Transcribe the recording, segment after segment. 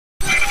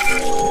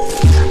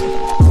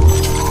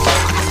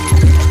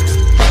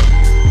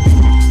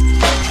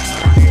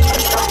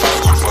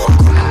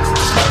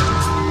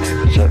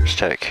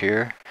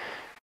here.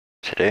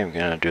 Today I'm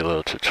going to do a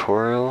little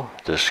tutorial.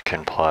 This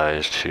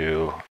applies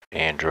to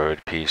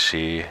Android,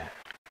 PC,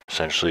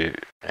 essentially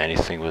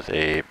anything with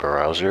a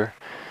browser.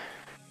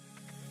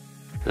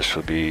 This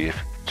will be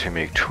to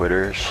make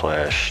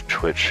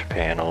Twitter/Twitch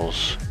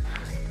panels,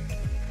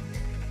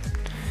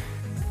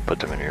 put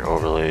them in your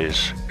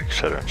overlays,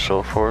 etc. and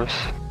so forth.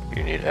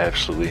 You need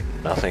absolutely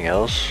nothing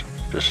else,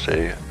 just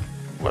a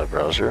web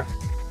browser.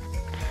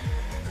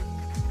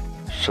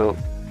 So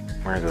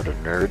we're gonna go to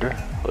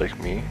nerd, like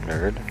me,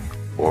 nerd,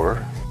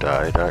 or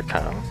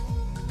die.com.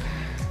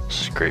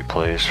 This is a great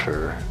place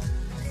for,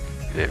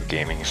 they have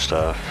gaming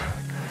stuff,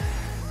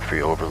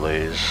 free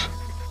overlays.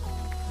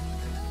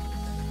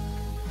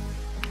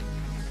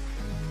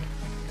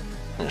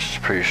 This is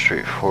pretty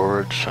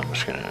straightforward, so I'm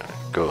just gonna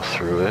go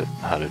through it,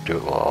 how to do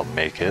it while I'll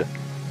make it.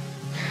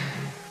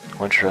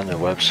 Once you're on the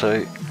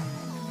website,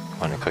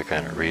 you want to click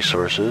on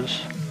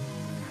resources,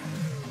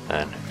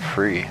 then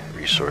free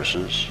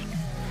resources.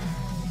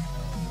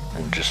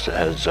 And just a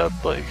heads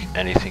up, like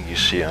anything you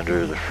see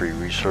under the free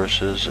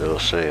resources, it'll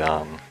say,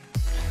 I'll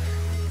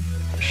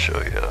show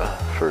you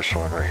first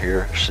one right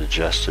here,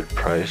 suggested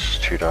price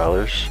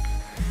 $2.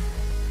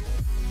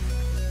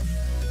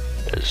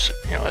 Is,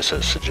 you know, it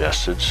says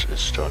suggested,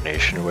 it's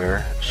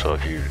donationware, so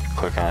if you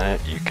click on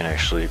it, you can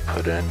actually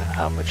put in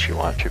how much you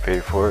want to pay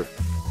for it.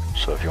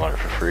 So if you want it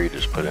for free,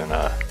 just put in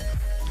a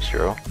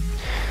 0.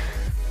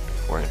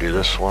 We're gonna do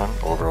this one,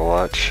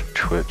 Overwatch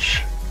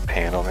Twitch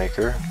panel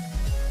maker.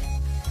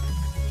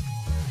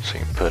 So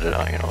you can put it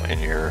on, you know, in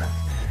your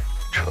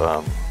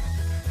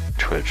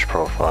Twitch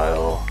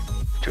profile,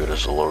 do it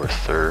as a lower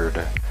third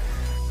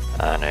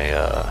on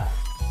a,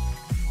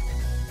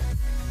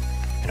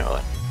 you know,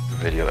 a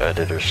video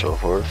edit or so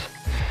forth.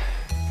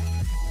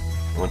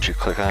 Once you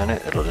click on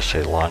it, it'll just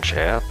say launch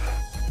app,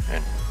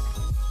 and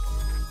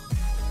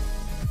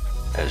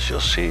as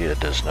you'll see, it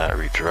does not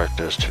redirect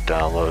us to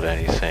download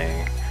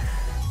anything.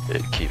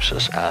 It keeps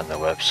us on the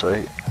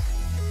website.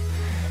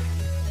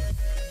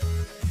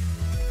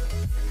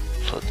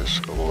 So let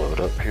this load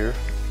up here.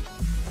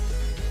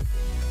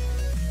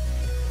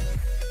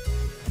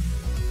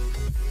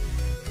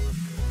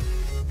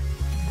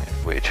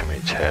 Way too many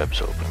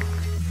tabs open.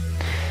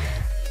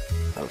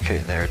 Okay,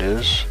 there it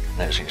is.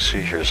 And as you can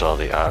see, here's all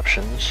the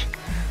options.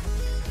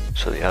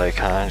 So the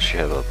icons, you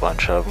have a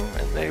bunch of them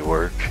and they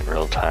work in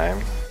real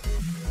time.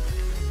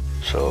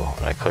 So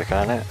when I click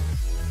on it,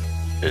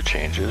 it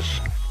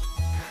changes.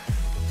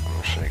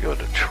 I'm just gonna go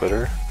to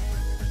Twitter.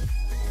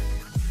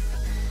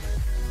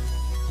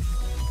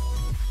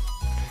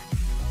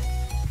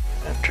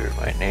 Enter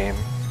my name.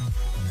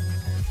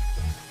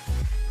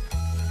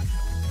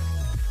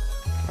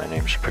 My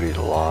name's pretty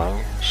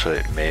long, so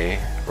it may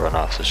run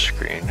off the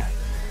screen.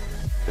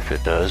 If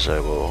it does, I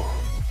will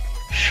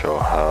show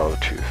how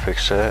to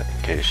fix that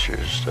in case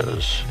yours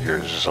does.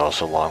 Yours is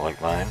also long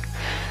like mine.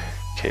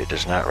 Okay, it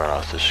does not run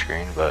off the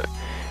screen, but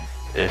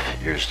if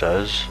yours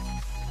does,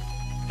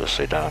 just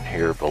say down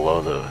here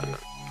below the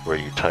where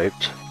you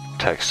typed,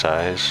 text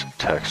size,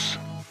 text,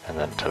 and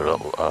then to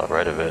the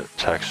right of it,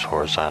 text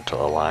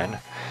horizontal align.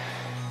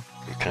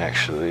 You can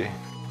actually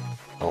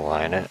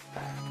align it.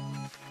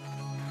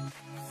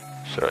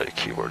 Sorry, the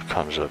keyboard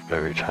comes up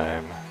every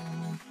time.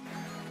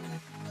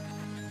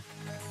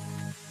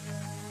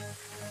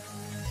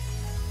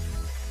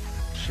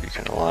 So you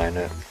can align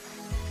it.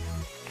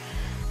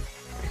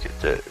 Get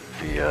that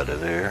V out of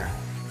there.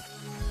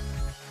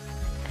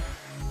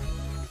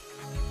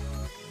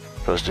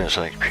 If I was doing this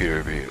on the computer,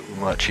 it would be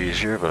much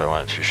easier, but I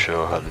wanted to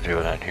show how to do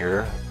it on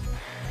here.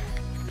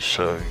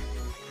 So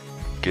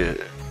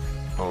get an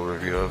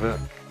overview of it.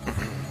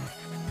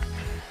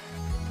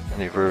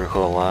 And the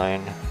vertical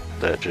line,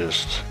 that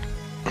just,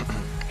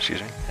 excuse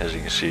me, as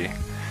you can see,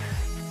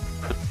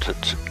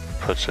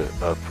 puts it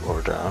up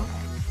or down.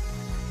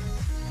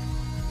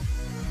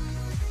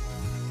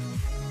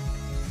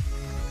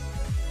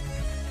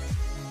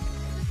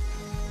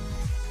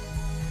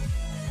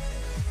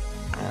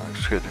 That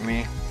looks good to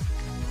me.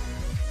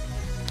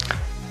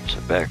 It's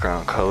a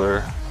background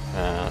color.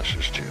 Let's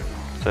just do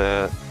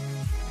that.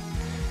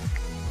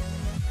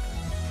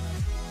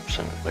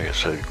 So, like I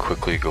said,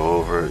 quickly go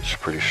over. It's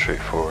pretty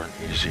straightforward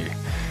and easy.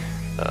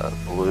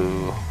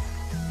 Blue.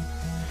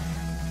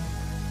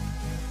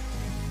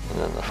 And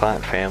then the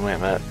font family,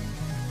 I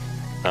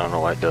don't know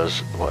why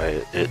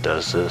it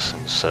does this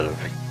instead of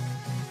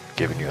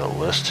giving you a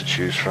list to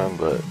choose from,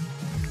 but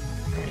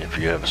I mean, if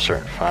you have a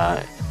certain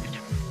font, you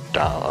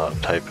can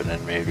type it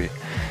in maybe.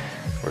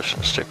 We're just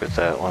gonna stick with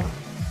that one.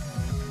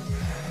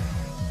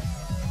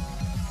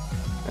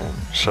 And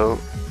so,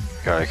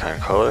 your icon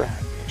color,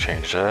 you can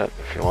change that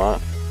if you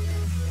want.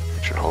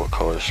 Get your whole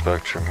color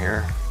spectrum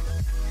here.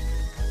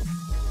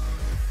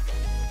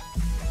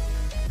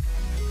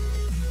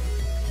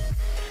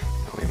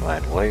 We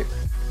mine white.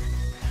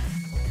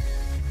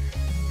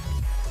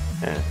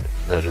 And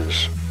that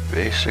is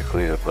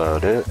basically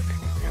about it.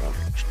 You know,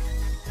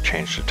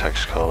 change the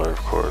text color, of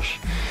course.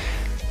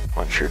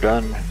 Once you're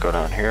done, go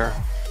down here.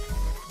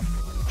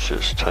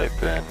 Just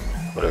type in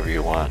whatever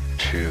you want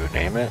to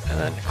name it, and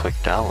then click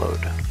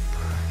download.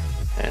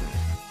 And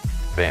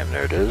bam,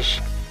 there it is.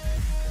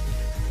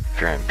 If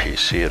you're on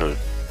PC, it'll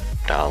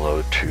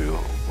download to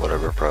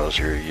whatever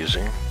browser you're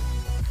using.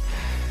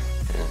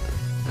 And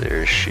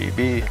there's she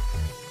be.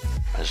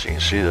 As you can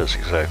see, that's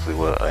exactly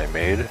what I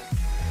made.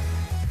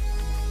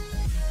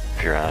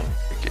 If you're on,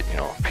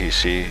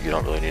 PC, you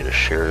don't really need to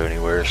share it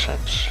anywhere,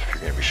 since if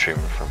you're going to be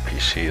streaming from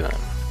PC, then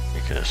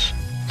you can just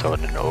throw it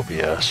in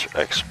OBS,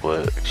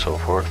 XSplit, and so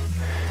forth.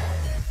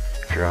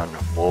 If you're on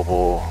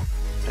mobile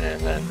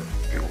and then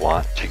you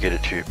want to get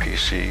it to your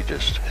PC,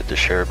 just hit the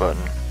share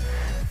button.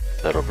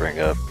 That'll bring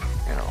up,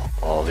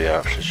 all the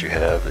options you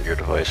have that your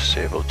device is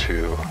able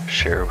to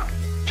share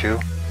to.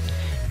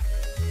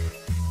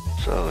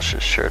 So let's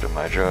just share to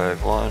my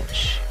drive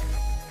once.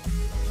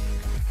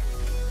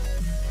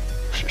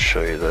 Just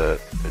show you that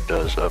it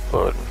does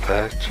upload, in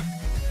fact.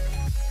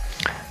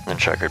 And then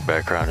checkered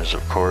background is,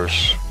 of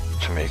course,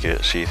 to make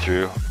it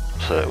see-through,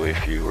 so that way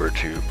if you were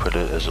to put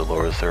it as a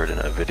lower third in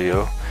a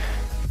video,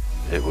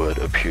 it would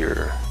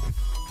appear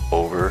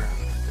over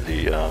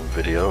the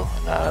video,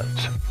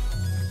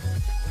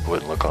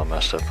 wouldn't look all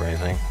messed up or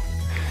anything.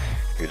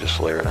 You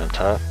just layer it on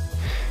top.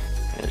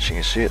 And as you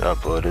can see, it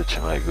uploaded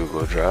to my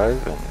Google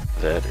Drive, and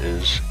that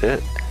is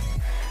it.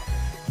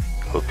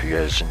 Hope you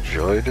guys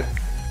enjoyed.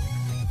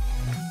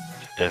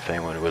 If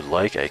anyone would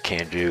like, I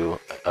can do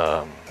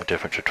a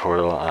different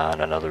tutorial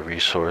on another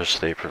resource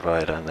they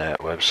provide on that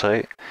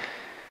website.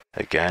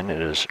 Again,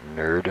 it is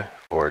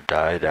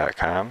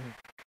nerdordie.com.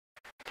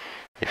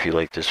 If you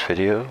like this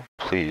video,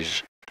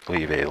 please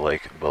leave a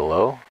like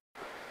below,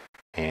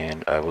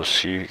 and I will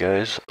see you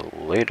guys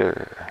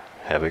later.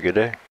 Have a good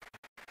day.